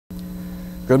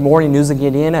Good morning, NewsLink,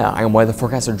 Indiana. I am weather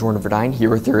forecaster Jordan Verdeyen here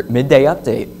with your midday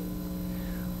update.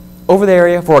 Over the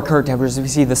area for our current temperatures, we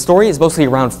see the story is mostly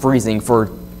around freezing for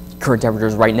current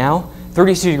temperatures right now.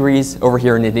 32 degrees over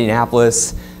here in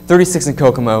Indianapolis, 36 in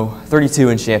Kokomo, 32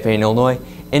 in Champaign, Illinois.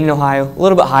 In Ohio, a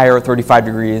little bit higher, 35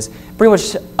 degrees. Pretty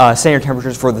much standard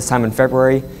temperatures for this time in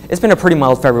February. It's been a pretty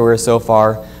mild February so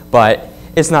far, but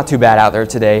it's not too bad out there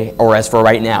today, or as for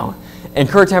right now. And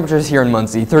current temperatures here in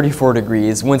Muncie, 34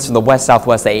 degrees, winds from the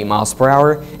west-southwest at 8 miles per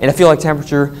hour, and a feel-like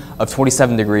temperature of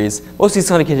 27 degrees. Mostly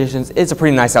sunny conditions. It's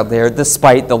pretty nice out there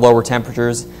despite the lower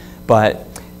temperatures, but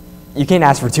you can't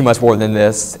ask for too much more than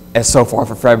this as so far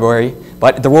for February.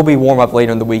 But there will be warm-up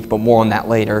later in the week, but more on that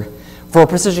later. For a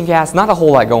precision cast, not a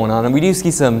whole lot going on, and we do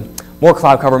see some more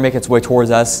cloud cover make its way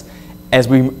towards us as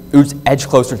we edge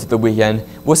closer to the weekend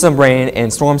with some rain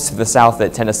and storms to the south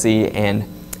at Tennessee and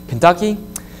Kentucky.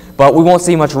 But we won't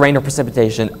see much rain or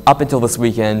precipitation up until this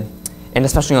weekend, and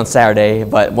especially on Saturday.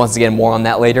 But once again, more on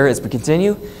that later as we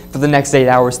continue. For the next 8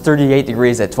 hours, 38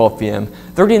 degrees at 12 p.m.,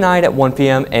 39 at 1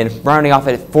 p.m., and rounding off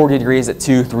at 40 degrees at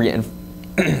 2, 3, and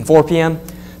 4 p.m.,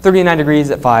 39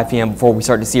 degrees at 5 p.m. before we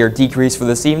start to see our decrease for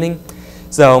this evening.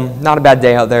 So not a bad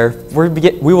day out there.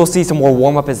 We will see some more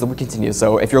warm-up as the week continues.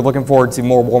 So if you're looking forward to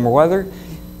more warmer weather,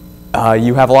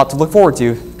 you have a lot to look forward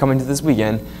to coming to this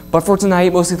weekend. But for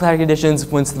tonight, mostly cloudy conditions,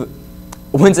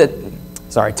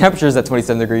 temperatures at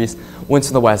 27 degrees, winds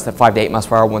from the west at 5 to 8 miles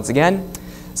per hour once again.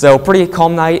 So pretty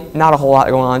calm night, not a whole lot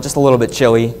going on, just a little bit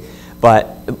chilly.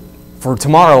 But for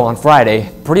tomorrow on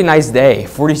Friday, pretty nice day,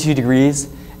 42 degrees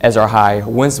as our high.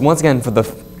 Winds once again for the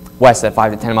west at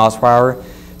 5 to 10 miles per hour.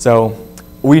 So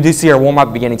we do see our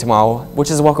warm-up beginning tomorrow, which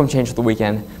is a welcome change for the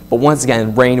weekend. But once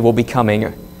again, rain will be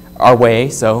coming our way,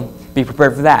 so be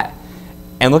prepared for that.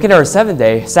 And looking at our 7th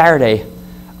day, Saturday,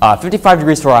 55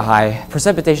 degrees for our high,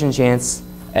 precipitation chance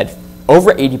at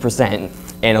over 80%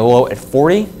 and a low at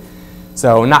 40.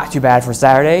 So not too bad for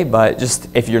Saturday, but just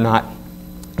if you're not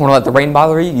want to let the rain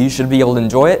bother you, you should be able to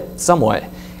enjoy it somewhat.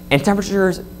 And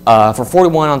temperatures for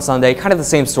 41 on Sunday, kind of the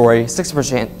same story,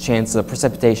 60% chance of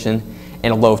precipitation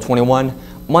and a low of 21.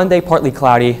 Monday, partly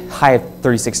cloudy, high of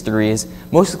 36 degrees.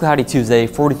 Mostly cloudy Tuesday,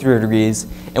 43 degrees.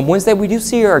 And Wednesday, we do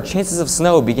see our chances of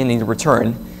snow beginning to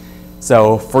return.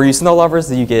 So for you snow lovers,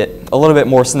 you get a little bit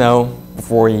more snow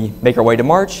before we make our way to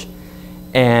March.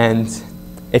 And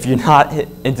if you're not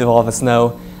into all the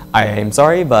snow, I am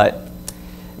sorry, but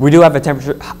we do have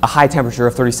a high temperature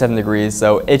of 37 degrees.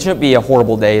 So it shouldn't be a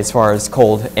horrible day as far as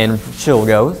cold and chill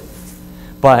goes.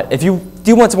 But if you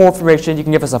do want some more information, you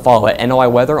can give us a follow at NOI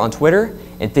Weather on Twitter.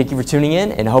 And thank you for tuning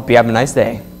in, and I hope you have a nice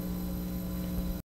day.